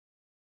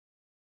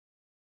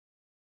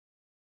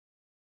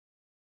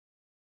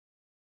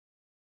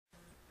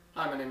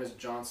Hi, my name is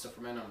John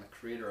Sifferman. I'm the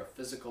creator of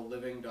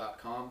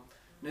PhysicalLiving.com,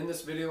 and in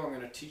this video I'm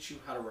going to teach you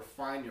how to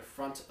refine your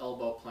front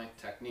elbow plank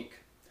technique.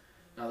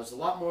 Now there's a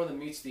lot more than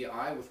meets the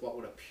eye with what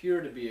would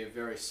appear to be a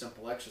very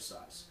simple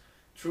exercise.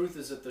 Truth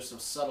is that there's some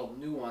subtle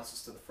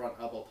nuances to the front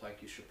elbow plank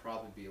you should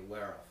probably be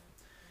aware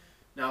of.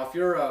 Now if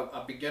you're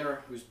a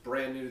beginner who's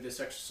brand new to this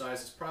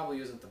exercise, this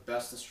probably isn't the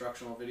best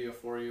instructional video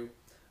for you.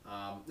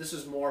 This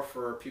is more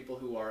for people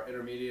who are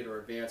intermediate or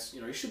advanced.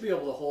 You should be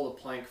able to hold a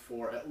plank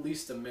for at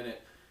least a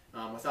minute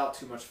without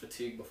too much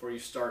fatigue before you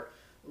start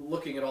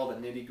looking at all the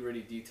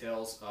nitty-gritty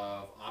details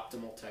of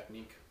optimal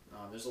technique.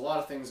 There's a lot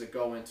of things that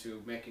go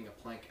into making a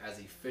plank as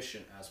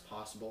efficient as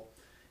possible,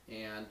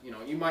 and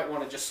you might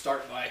want to just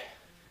start by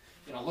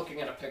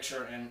looking at a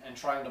picture and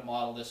trying to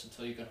model this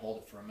until you can hold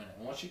it for a minute.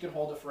 And once you can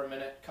hold it for a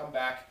minute, come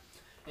back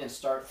and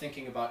start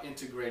thinking about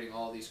integrating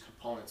all these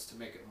components to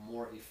make it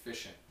more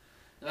efficient.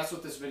 And that's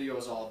what this video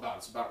is all about.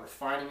 It's about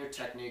refining your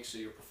technique so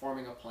you're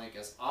performing a plank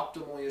as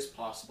optimally as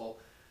possible,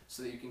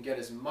 so that you can get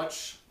as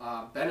much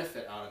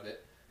benefit out of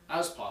it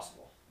as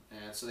possible,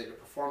 and so that your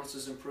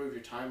performances improve,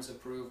 your times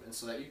improve, and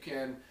so that you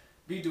can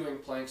be doing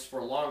planks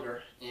for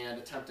longer and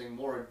attempting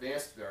more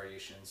advanced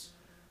variations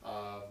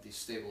of these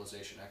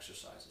stabilization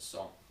exercises.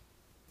 So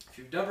if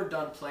you've never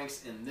done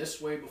planks in this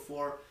way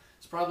before,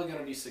 it's probably going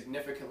to be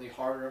significantly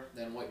harder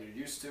than what you're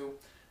used to.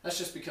 That's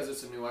just because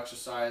it's a new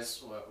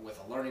exercise with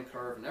a learning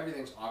curve, and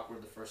everything's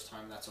awkward the first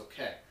time. That's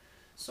okay.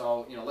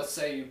 So let's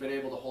say you've been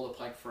able to hold a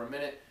plank for a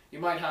minute. You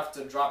might have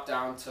to drop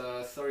down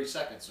to 30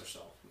 seconds or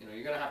so.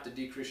 You're going to have to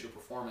decrease your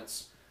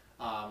performance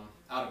out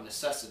of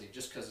necessity,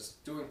 just because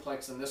doing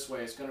planks in this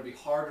way is going to be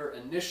harder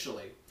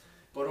initially,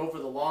 but over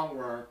the long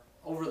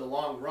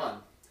run,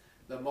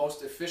 the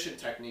most efficient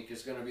technique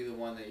is going to be the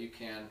one that you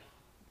can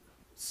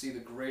see the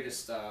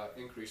greatest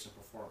increase in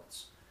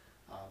performance.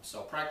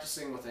 So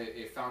practicing with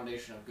a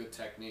foundation of good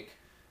technique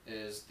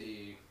is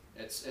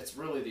it's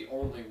really the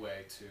only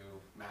way to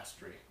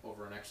mastery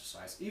over an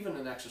exercise, even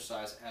an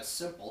exercise as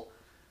simple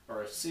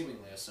or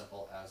seemingly as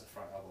simple as the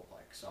front elbow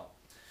plank. So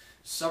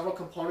several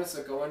components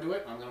that go into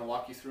it. I'm going to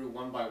walk you through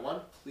one by one.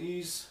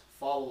 Please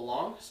follow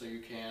along so you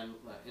can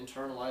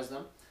internalize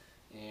them.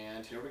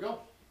 And here we go.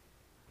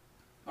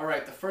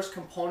 Alright, the first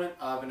component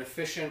of an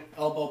efficient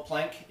elbow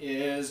plank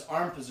is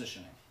arm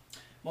positioning.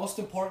 Most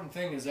important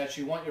thing is that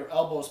you want your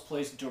elbows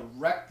placed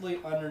directly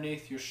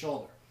underneath your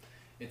shoulder.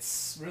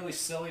 It's really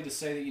silly to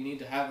say that you need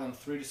to have them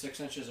 3 to 6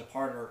 inches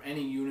apart or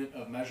any unit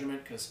of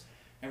measurement, because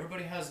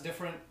everybody has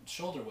different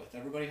shoulder width.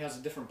 Everybody has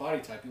a different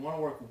body type. You want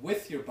to work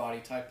with your body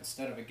type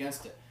instead of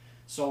against it.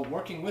 So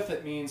working with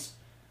it means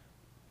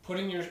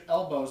putting your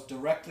elbows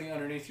directly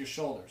underneath your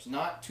shoulders.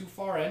 Not too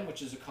far in,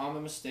 which is a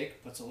common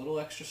mistake, puts a little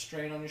extra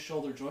strain on your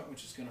shoulder joint,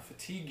 which is going to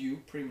fatigue you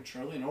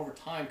prematurely and over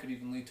time could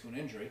even lead to an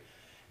injury.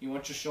 You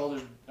want your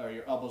shoulders or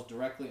your elbows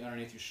directly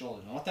underneath your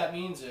shoulders. And what that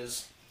means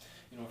is,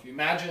 if you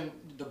imagine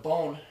the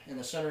bone in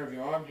the center of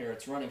your arm here,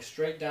 it's running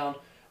straight down.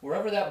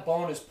 Wherever that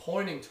bone is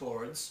pointing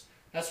towards,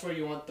 that's where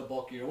you want the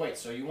bulk of your weight.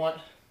 So you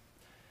want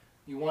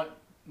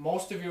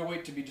most of your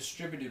weight to be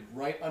distributed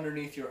right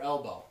underneath your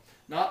elbow.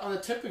 Not on the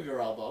tip of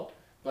your elbow,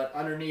 but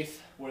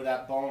underneath where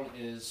that bone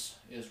is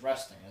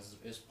resting,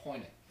 is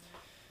pointing.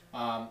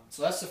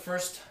 So that's the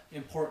first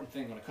important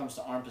thing when it comes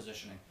to arm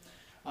positioning.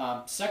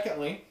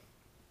 Secondly,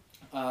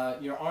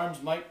 your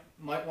arms might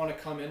want to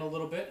come in a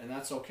little bit, and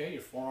that's okay.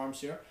 Your forearms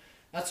here.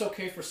 That's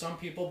okay for some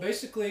people.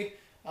 Basically,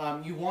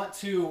 you want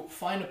to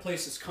find a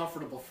place that's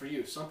comfortable for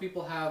you. Some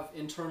people have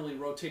internally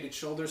rotated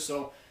shoulders,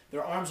 so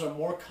their arms are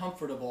more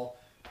comfortable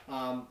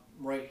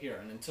right here.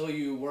 And until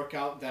you work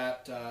out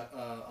that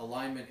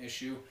alignment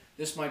issue,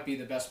 this might be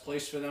the best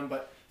place for them.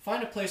 But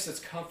find a place that's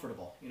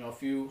comfortable.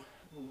 If you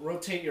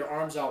rotate your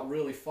arms out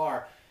really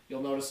far,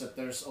 you'll notice that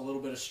there's a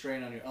little bit of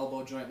strain on your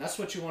elbow joint. And that's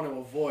what you want to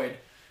avoid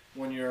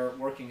when you're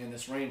working in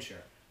this range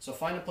here. So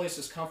find a place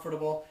that's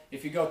comfortable.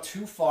 If you go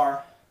too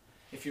far,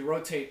 if you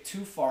rotate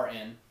too far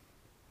in,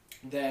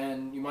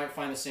 then you might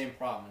find the same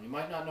problem. You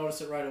might not notice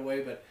it right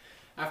away, but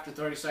after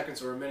 30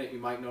 seconds or a minute, you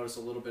might notice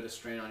a little bit of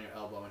strain on your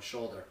elbow and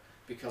shoulder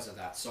because of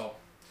that. So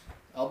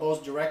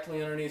elbows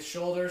directly underneath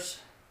shoulders,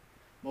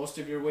 most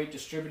of your weight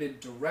distributed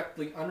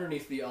directly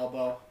underneath the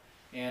elbow,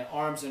 and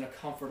arms in a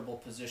comfortable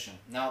position.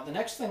 Now the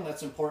next thing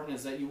that's important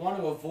is that you want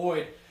to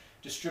avoid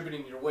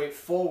distributing your weight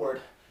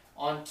forward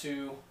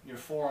onto your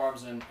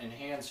forearms and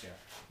hands here.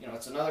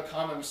 It's another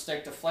common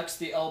mistake to flex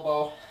the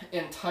elbow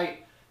in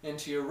tight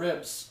into your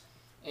ribs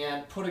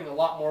and putting a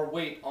lot more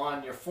weight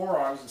on your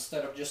forearms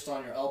instead of just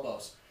on your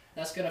elbows.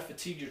 That's going to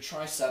fatigue your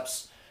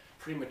triceps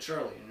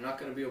prematurely, and you're not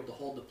going to be able to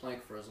hold the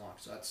plank for as long.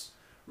 So that's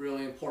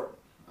really important.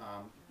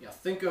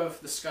 Think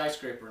of the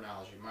skyscraper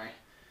analogy.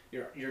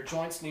 Your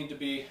joints need to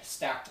be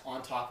stacked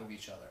on top of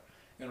each other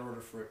in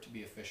order for it to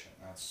be efficient.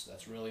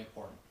 That's really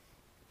important.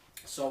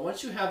 So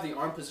once you have the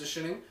arm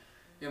positioning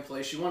in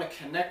place, you want to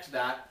connect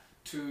that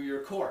to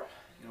your core.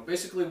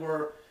 Basically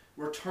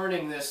we're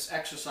turning this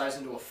exercise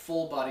into a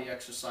full body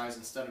exercise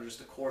instead of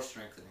just a core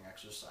strengthening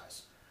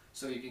exercise,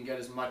 so you can get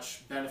as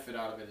much benefit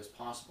out of it as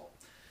possible.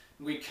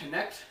 We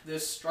connect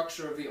this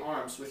structure of the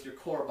arms with your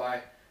core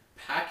by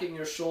packing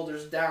your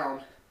shoulders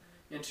down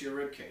into your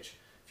rib cage.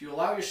 If you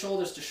allow your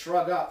shoulders to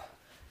shrug up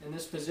in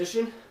this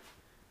position,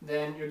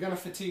 then you're going to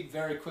fatigue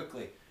very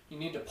quickly. You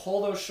need to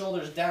pull those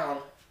shoulders down,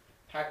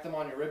 pack them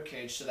on your rib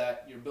cage so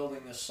that you're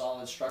building this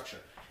solid structure.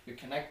 You're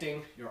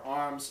connecting your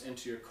arms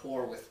into your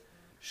core with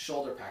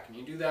shoulder packing.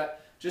 You do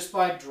that just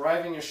by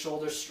driving your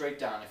shoulders straight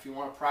down. If you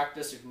want to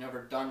practice, if you've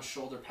never done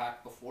shoulder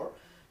pack before,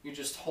 you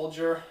just hold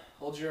your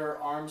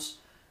arms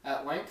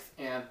at length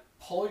and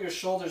pull your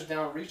shoulders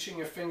down, reaching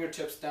your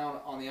fingertips down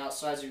on the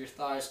outsides of your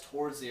thighs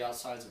towards the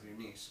outsides of your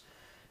knees.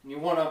 And you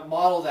want to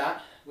model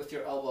that with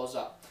your elbows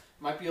up.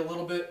 It might be a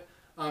little bit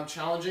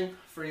challenging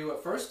for you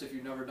at first if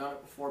you've never done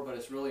it before, but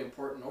it's really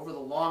important. Over the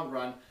long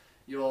run,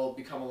 you'll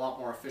become a lot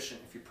more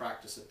efficient if you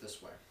practice it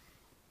this way.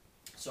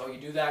 So you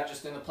do that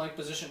just in the plank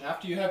position.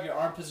 After you have your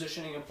arm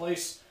positioning in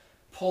place,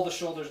 pull the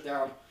shoulders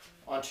down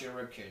onto your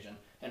rib cage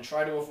and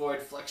try to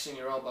avoid flexing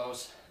your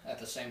elbows at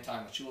the same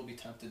time, which you will be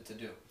tempted to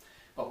do.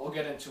 But we'll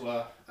get into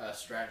a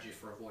strategy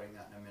for avoiding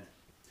that in a minute.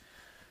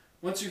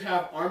 Once you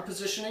have arm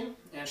positioning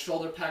and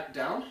shoulder packed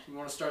down, you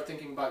want to start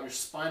thinking about your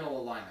spinal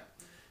alignment.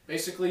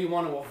 Basically, you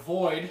want to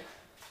avoid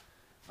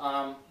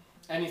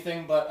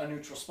anything but a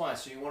neutral spine.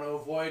 So you want to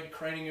avoid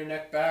craning your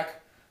neck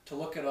back to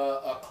look at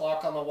a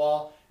clock on the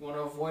wall. You want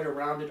to avoid a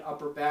rounded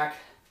upper back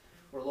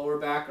or lower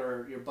back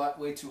or your butt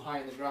way too high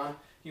in the ground.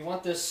 You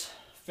want this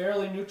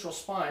fairly neutral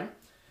spine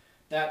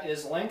that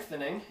is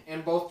lengthening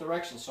in both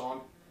directions. So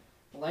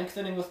I'm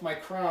lengthening with my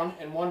crown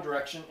in one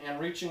direction and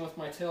reaching with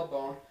my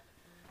tailbone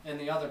in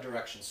the other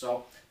direction.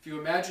 So if you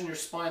imagine your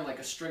spine like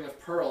a string of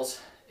pearls,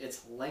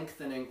 it's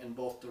lengthening in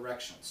both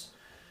directions.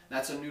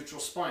 That's a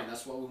neutral spine.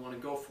 That's what we want to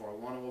go for.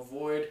 We want to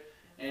avoid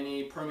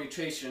any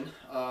permutation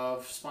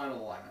of spinal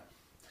alignment.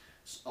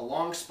 A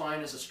long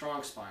spine is a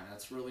strong spine.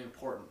 That's really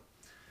important.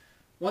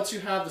 Once you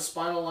have the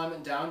spinal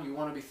alignment down, you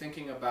want to be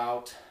thinking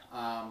about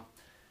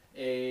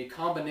a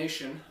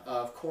combination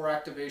of core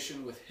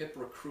activation with hip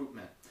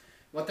recruitment.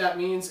 What that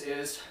means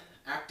is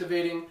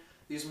activating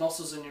these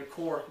muscles in your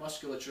core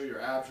musculature,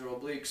 your abs, your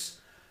obliques,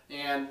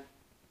 and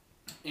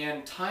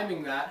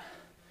timing that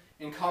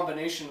in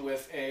combination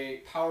with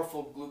a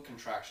powerful glute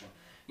contraction.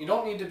 You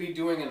don't need to be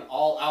doing an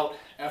all-out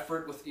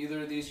effort with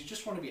either of these. You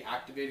just want to be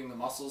activating the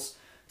muscles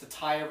to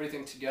tie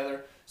everything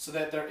together so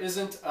that there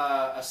isn't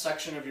a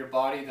section of your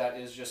body that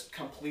is just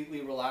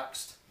completely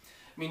relaxed.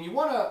 I mean, you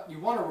want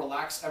to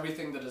relax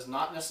everything that is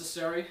not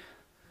necessary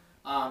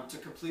to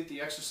complete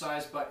the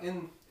exercise, but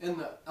in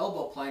the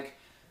elbow plank,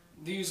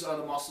 these are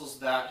the muscles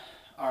that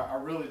are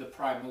really the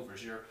prime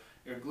movers. Your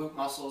glute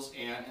muscles,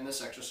 and in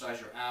this exercise,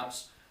 your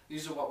abs.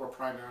 These are what we're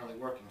primarily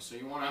working. So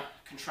you want to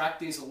contract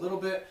these a little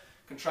bit,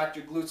 contract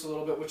your glutes a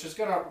little bit, which is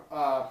going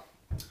to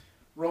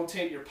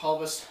rotate your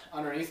pelvis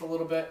underneath a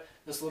little bit.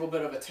 This little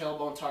bit of a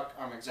tailbone tuck,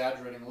 I'm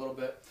exaggerating a little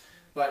bit,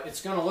 but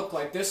it's going to look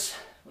like this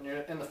when you're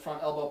in the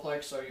front elbow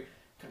plank. So you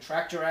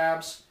contract your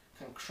abs,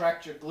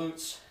 contract your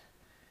glutes,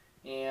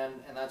 and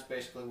that's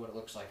basically what it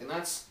looks like. And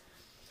that's,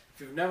 if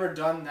you've never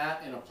done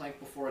that in a plank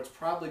before, it's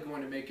probably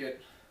going to make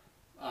it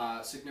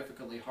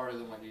significantly harder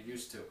than what you're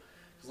used to.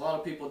 Because a lot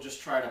of people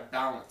just try to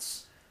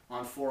balance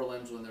on four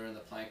limbs when they're in the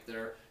plank.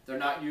 They're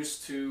not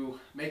used to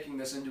making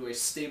this into a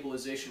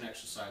stabilization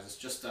exercise. It's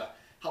just a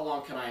how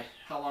long can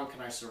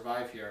I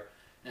survive here,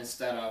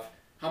 instead of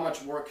how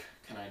much work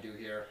can I do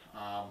here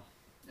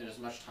in as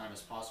much time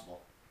as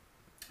possible.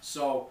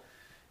 So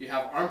you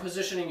have arm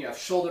positioning, you have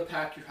shoulder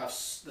pack, you have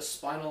the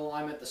spinal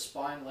alignment, the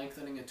spine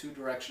lengthening in two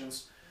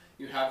directions.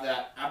 You have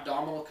that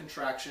abdominal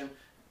contraction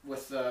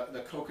with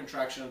the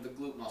co-contraction of the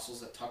glute muscles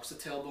that tucks the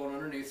tailbone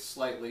underneath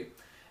slightly.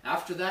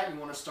 After that, you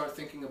want to start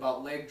thinking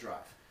about leg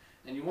drive.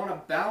 And you want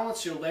to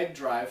balance your leg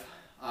drive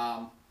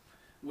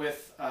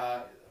with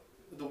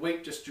the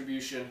weight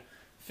distribution,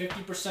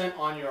 50%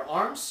 on your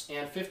arms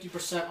and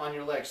 50% on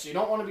your legs. So you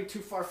don't want to be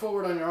too far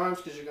forward on your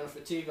arms because you're going to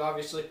fatigue,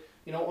 obviously.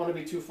 You don't want to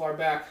be too far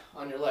back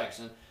on your legs.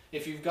 And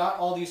if you've got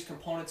all these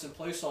components in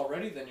place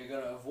already, then you're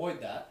going to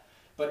avoid that.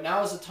 But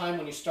now is the time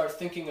when you start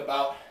thinking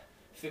about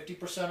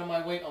 50% of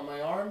my weight on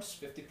my arms,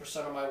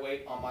 50% of my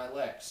weight on my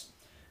legs.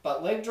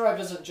 But leg drive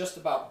isn't just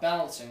about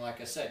balancing, like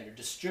I said. You're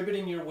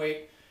distributing your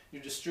weight,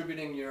 you're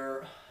distributing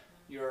your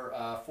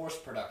force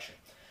production.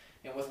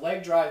 And with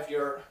leg drive,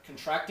 you're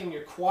contracting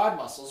your quad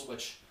muscles,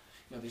 which,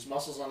 these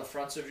muscles on the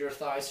fronts of your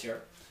thighs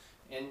here,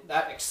 and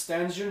that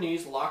extends your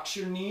knees, locks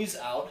your knees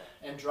out,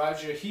 and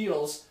drives your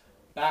heels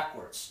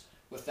backwards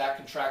with that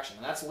contraction.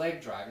 And that's leg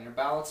drive, and you're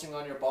balancing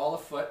on your ball of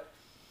foot.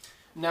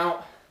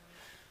 Now,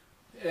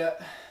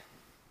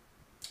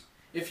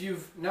 if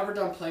you've never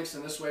done planks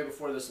in this way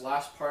before, this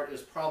last part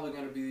is probably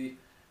going to be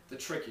the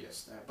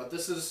trickiest. But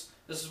this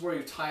is where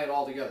you tie it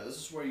all together. This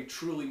is where you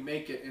truly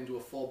make it into a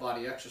full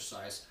body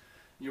exercise.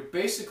 You're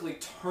basically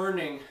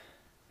turning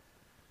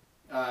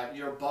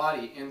your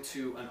body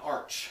into an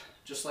arch,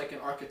 just like in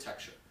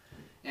architecture.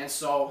 And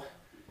so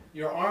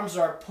your arms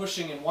are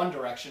pushing in one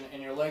direction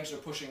and your legs are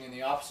pushing in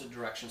the opposite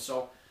direction.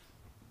 So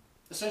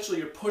essentially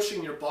you're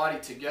pushing your body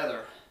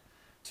together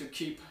to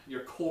keep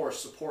your core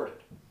supported.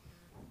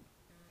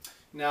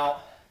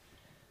 Now,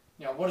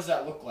 what does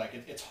that look like?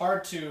 It's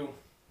hard to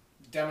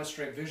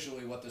demonstrate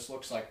visually what this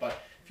looks like, but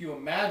if you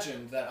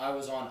imagine that I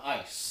was on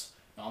ice,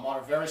 now I'm on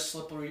a very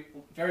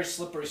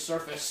slippery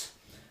surface,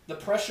 the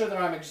pressure that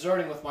I'm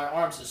exerting with my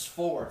arms is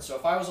forward. So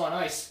if I was on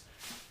ice,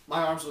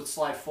 my arms would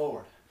slide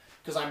forward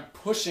because I'm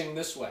pushing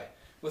this way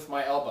with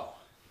my elbow.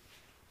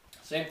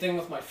 Same thing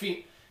with my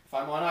feet. If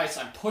I'm on ice,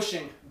 I'm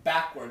pushing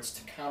backwards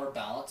to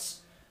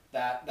counterbalance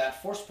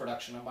that force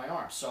production of my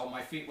arms. So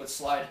my feet would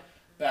slide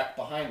back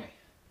behind me.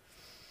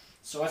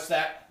 So it's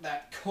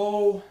that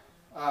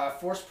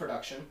force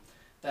production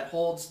that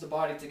holds the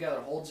body together,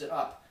 holds it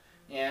up.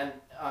 And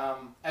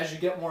as you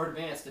get more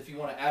advanced, if you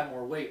want to add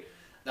more weight,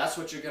 that's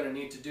what you're going to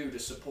need to do to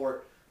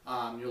support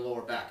your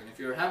lower back. And if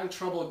you're having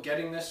trouble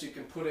getting this, you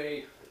can put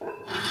a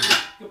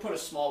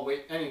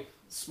any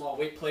small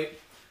weight plate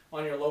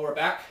on your lower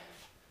back,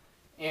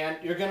 and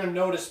you're going to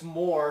notice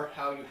more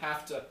how you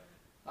have to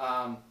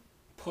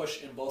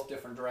push in both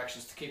different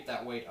directions to keep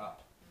that weight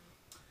up.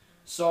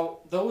 So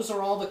those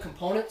are all the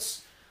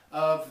components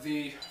of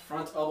the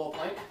front elbow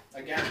plank.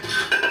 Again,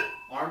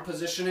 arm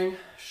positioning,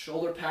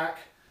 shoulder pack,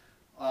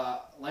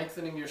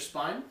 lengthening your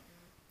spine,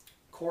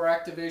 core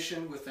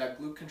activation with that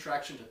glute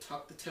contraction to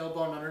tuck the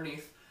tailbone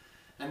underneath,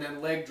 and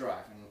then leg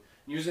drive. And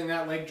using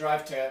that leg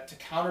drive to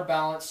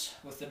counterbalance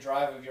with the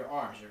drive of your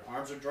arms. Your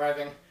arms are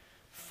driving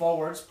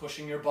forwards,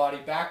 pushing your body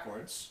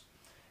backwards,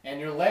 and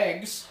your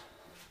legs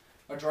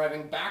are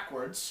driving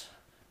backwards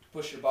to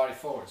push your body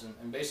forwards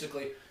and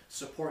basically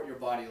support your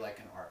body like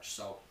an arch.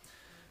 So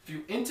if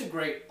you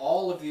integrate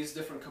all of these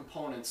different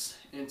components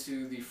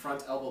into the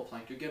front elbow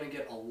plank, you're going to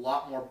get a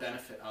lot more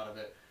benefit out of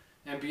it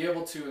and be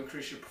able to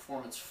increase your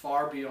performance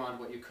far beyond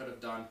what you could have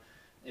done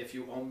if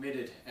you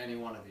omitted any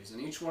one of these.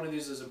 And each one of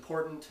these is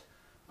important.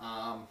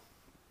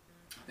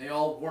 They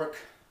all work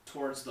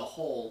towards the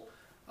whole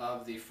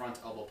of the front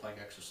elbow plank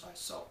exercise.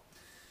 So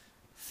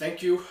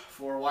thank you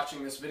for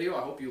watching this video.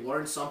 I hope you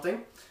learned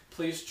something.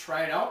 Please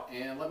try it out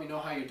and let me know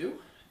how you do,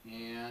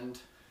 and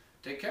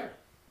take care.